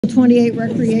28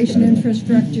 Recreation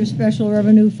Infrastructure Special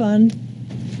Revenue Fund.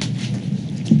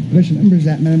 Which number is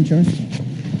that, Madam Chair?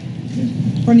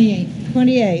 28.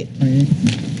 28.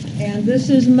 And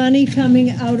this is money coming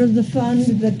out of the fund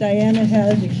that Diana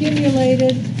has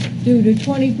accumulated due to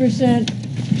 20%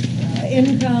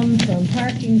 income from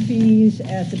parking fees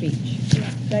at the beach.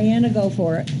 Diana, go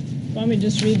for it. Want me to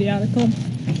just read the article?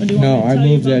 Or do you want No, me to I tell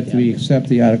you move about that the we article? accept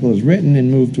the article as written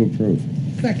and move to approve.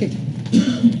 Second.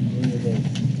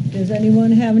 Does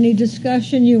anyone have any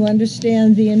discussion? You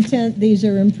understand the intent. These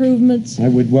are improvements. I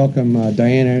would welcome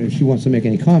Diana, if she wants to make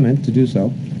any comment, to do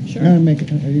so. Sure. Are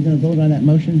you going to vote on that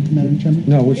motion, Madam Chairman?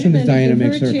 No, Wait as a soon as minute, Diana give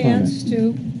makes her chance comment,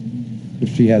 to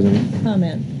if she has any.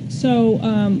 comment. So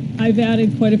I've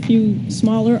added quite a few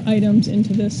smaller items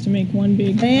into this to make one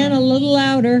big. Diana, a little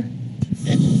louder.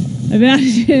 I've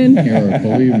added in.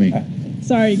 Believe me.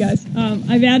 Sorry, guys.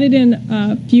 I've added in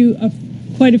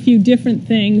quite a few different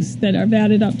things that are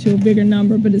added up to a bigger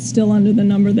number, but it's still under the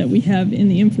number that we have in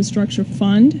the infrastructure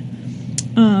fund.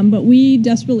 But we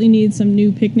desperately need some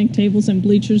new picnic tables and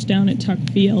bleachers down at Tuck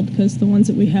Field because the ones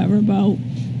that we have are about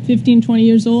 15, 20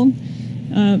 years old.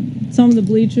 Some of the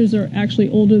bleachers are actually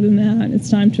older than that.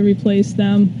 It's time to replace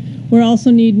them. We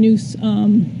also need new,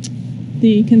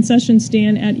 the concession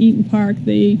stand at Eaton Park.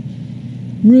 The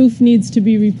roof needs to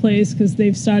be replaced because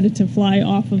they've started to fly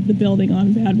off of the building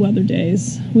on bad weather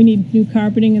days. We need new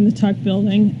carpeting in the Tuck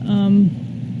building.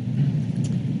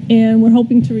 And we're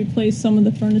hoping to replace some of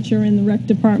the furniture in the rec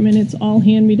department. It's all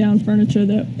hand-me-down furniture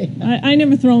that I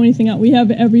never throw anything out. We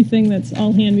have everything that's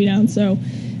all hand-me-down, so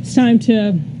it's time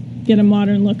to get a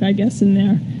modern look, I guess, in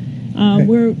there. Okay.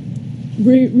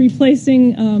 We're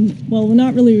replacing, well, we're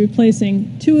not really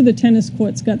replacing. Two of the tennis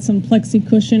courts got some plexi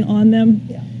cushion on them,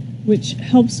 which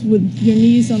helps with your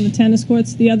knees on the tennis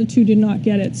courts. The other two did not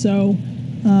get it, so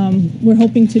we're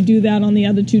hoping to do that on the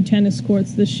other two tennis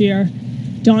courts this year.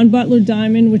 Don Butler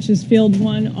Diamond, which is Field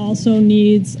 1, also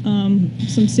needs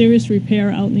some serious repair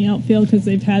out in the outfield because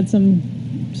they've had some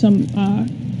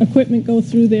equipment go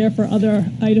through there for other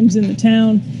items in the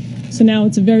town. So now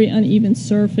it's a very uneven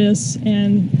surface,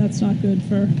 and that's not good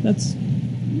for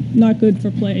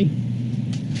play.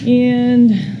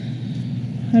 And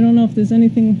I don't know if there's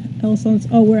anything else on this.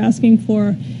 Oh, we're asking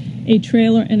for a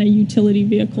trailer and a utility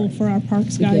vehicle for our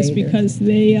parks guys because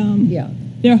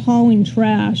they're hauling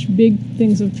trash, big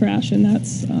things of trash, and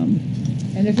that's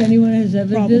And if anyone has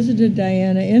ever visited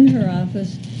Diana in her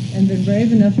office and been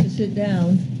brave enough to sit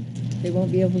down, they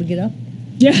won't be able to get up.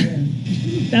 Yeah.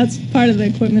 That's part of the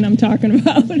equipment I'm talking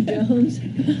about.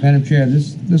 Madam Chair,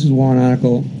 this is warrant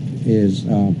article is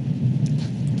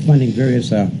funding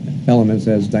various elements,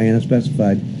 as Diana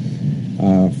specified,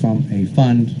 from a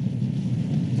fund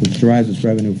which derives its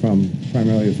revenue from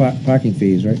primarily parking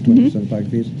fees, right? 20% parking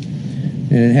fees.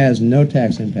 And it has no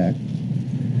tax impact.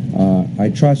 I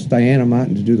trust Diana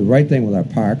Martin to do the right thing with our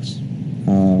parks.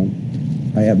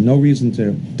 I have no reason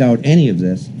to doubt any of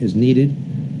this is needed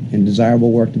and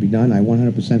desirable work to be done. I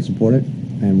 100% support it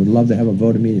and would love to have a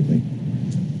vote immediately.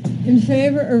 In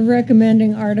favor of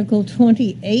recommending Article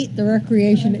 28, the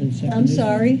recreation... I'm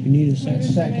sorry? You need a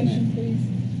second.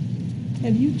 Please.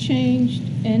 Have you changed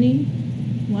any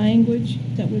language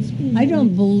that was in I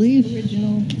don't believe... the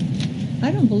original?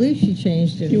 I don't believe she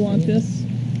changed it. Do you want this?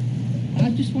 I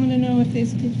just want to know if you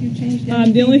changed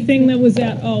anything. The only thing that was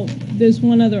there's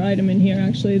one other item in here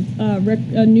actually,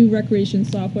 a new recreation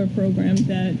software program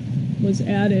that was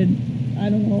added, I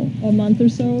don't know, a month or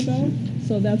so ago.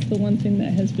 So that's the one thing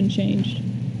that has been changed.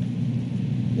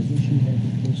 Doesn't she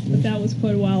have this But list? that was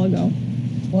quite a while ago.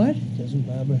 What? Doesn't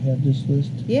Barbara have this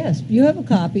list? Yes, you have a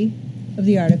copy of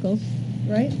the articles,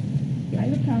 right? I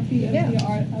have a copy of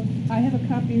I have a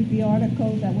copy of the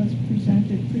article that was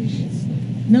presented previously.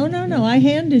 No, I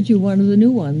handed you one of the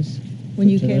new ones when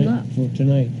you came up. For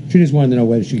tonight. She just wanted to know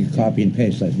whether she could copy and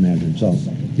paste that management, so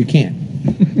you can't.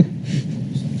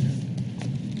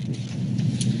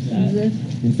 Is this?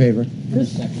 In favor?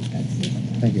 This?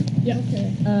 Thank you. Yeah.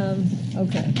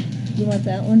 Okay. You want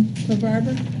that one for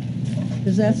Barbara?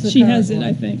 Because that's the She current has it, one.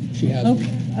 I think. She has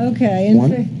Okay.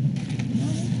 One? Okay.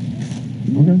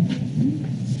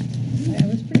 I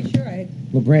was pretty sure I...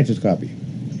 LaBranch's copy.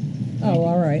 Oh,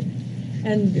 all right.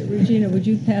 And Regina, would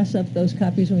you pass up those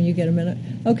copies when you get a minute?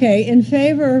 Okay, in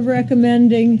favor of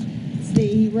recommending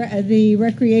the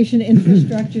Recreation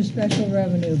Infrastructure Special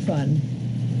Revenue Fund?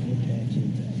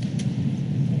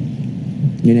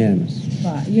 Unanimous.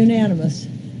 Unanimous.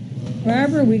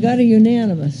 Barbara, we got a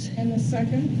unanimous. And the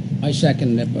second? I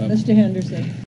second that. Mr. Henderson.